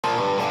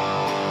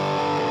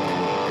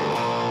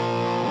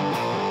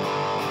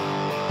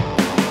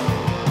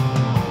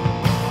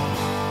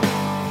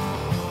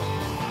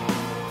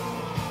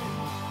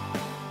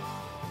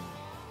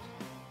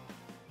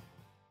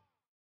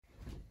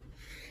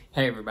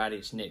Hey everybody,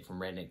 it's Nick from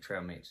Redneck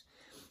Trail Mix.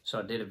 So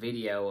I did a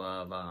video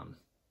of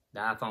the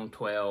iPhone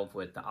 12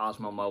 with the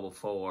Osmo Mobile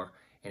 4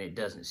 and it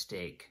doesn't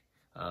stick.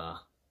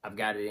 I've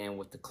got it in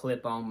with the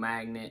clip-on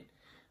magnet,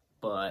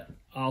 but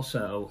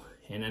also,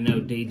 and I know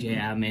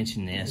DJI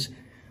mentioned this,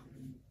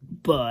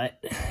 but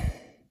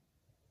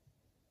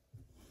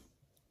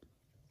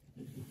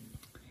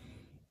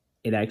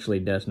it actually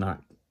does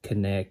not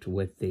connect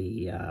with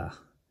the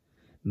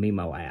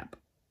Mimo app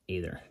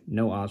either.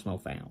 No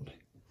Osmo found.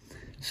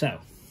 So,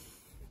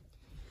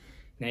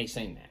 now you've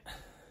seen that.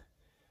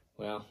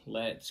 Well,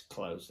 let's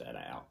close that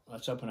out.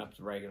 Let's open up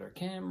the regular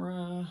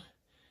camera.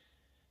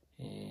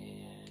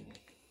 And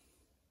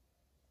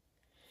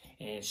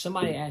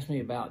somebody asked me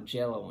about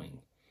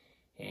jelloing.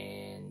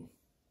 And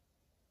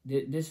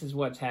this is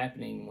what's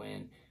happening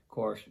when, of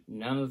course,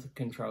 none of the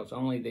controls,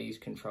 only these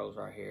controls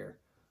right here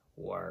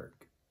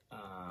work.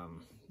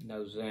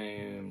 No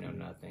zoom, no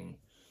nothing.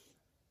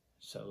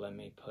 So let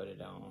me put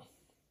it on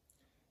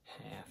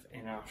half.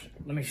 And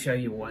let me show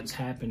you what's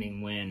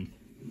happening when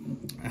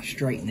I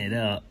straighten it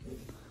up.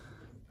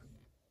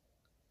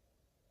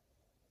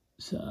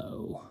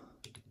 So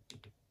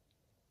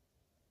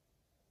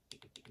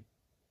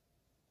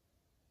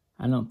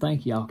I don't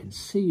think y'all can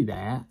see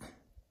that.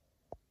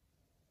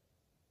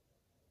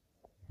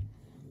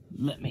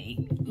 Let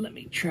me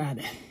try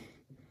to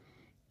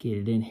get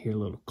it in here a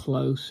little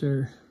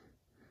closer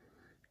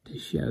to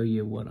show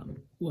you what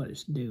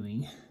it's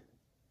doing.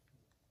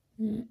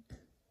 There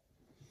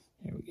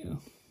we go.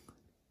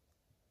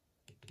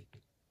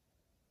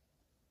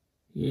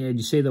 Yeah, did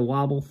you see the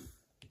wobble?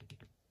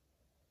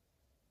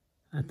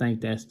 I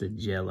think that's the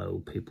jello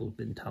people have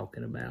been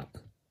talking about.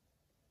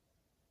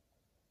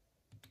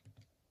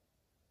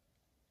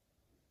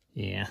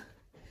 Yeah.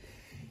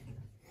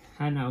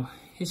 I know.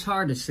 It's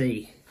hard to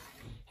see.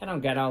 I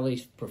don't got all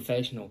these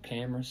professional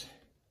cameras.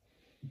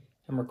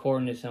 I'm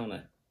recording this on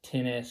a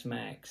 10S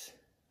Max.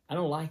 I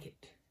don't like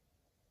it.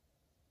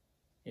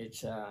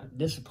 It's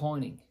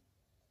disappointing.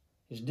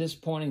 It's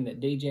disappointing that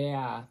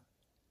DJI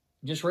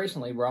just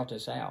recently brought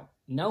this out,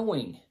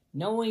 knowing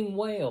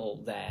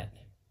well that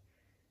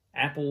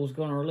Apple was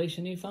going to release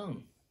a new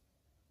phone.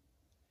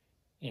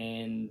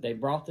 And they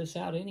brought this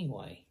out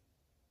anyway.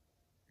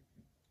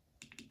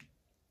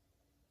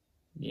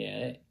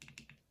 Yeah.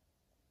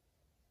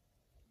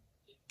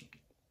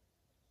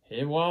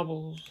 It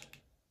wobbles.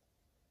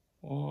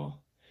 Oh,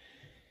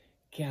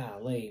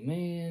 golly,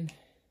 man.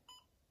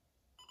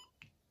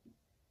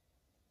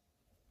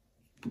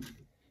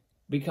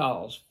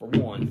 Because, for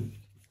one,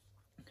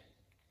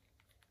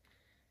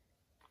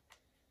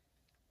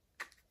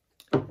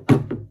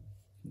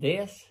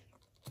 this,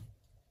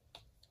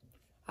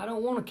 I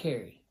don't want to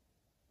carry.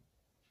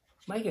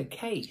 Make a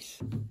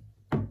case.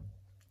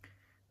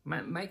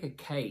 Make a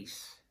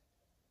case.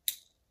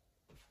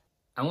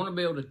 I want to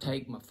be able to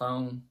take my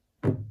phone,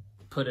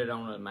 put it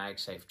on a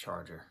MagSafe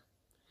charger.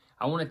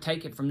 I want to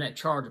take it from that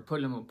charger,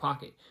 put it in my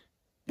pocket,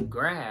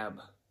 grab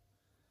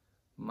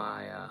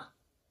my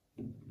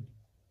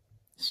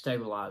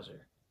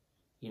stabilizer,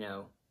 you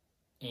know,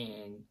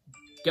 and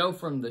go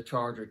from the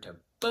charger to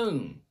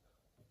boom,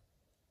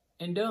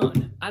 and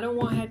done. I don't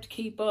want to have to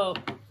keep up.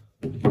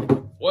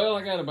 Well,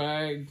 I got a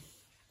bag,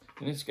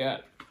 and it's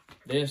got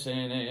this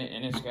in it,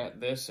 and it's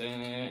got this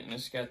in it, and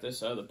it's got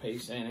this other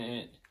piece in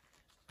it.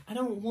 I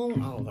don't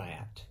want all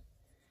that.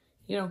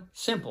 You know,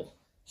 simple.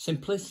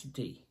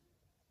 Simplicity.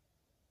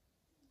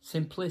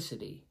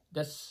 Simplicity.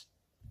 That's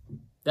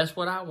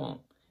what I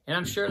want. And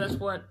I'm sure that's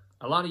what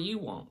a lot of you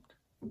want.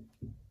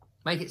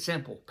 Make it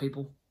simple,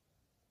 people.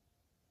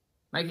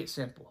 Make it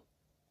simple.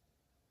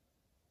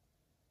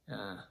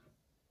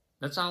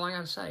 That's all I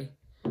got to say.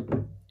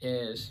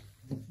 Is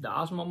the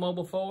Osmo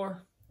Mobile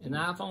 4 and the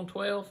iPhone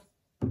 12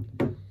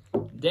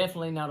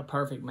 definitely not a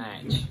perfect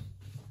match.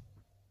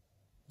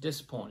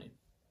 Disappointed.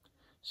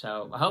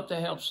 So I hope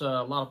that helps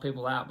a lot of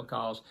people out,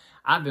 because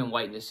I've been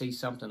waiting to see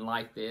something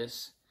like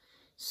this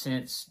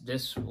since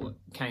this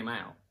came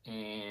out.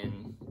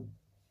 And,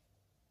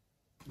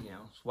 you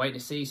know, waiting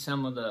to see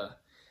some of the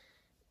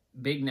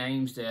big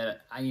names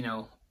that I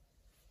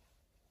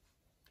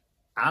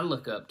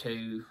look up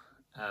to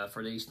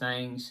for these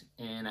things,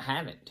 and I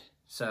haven't.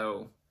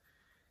 So,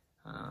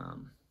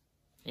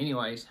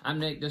 anyways, I'm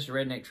Nick. This is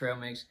Redneck Trail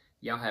Mix.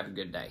 Y'all have a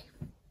good day.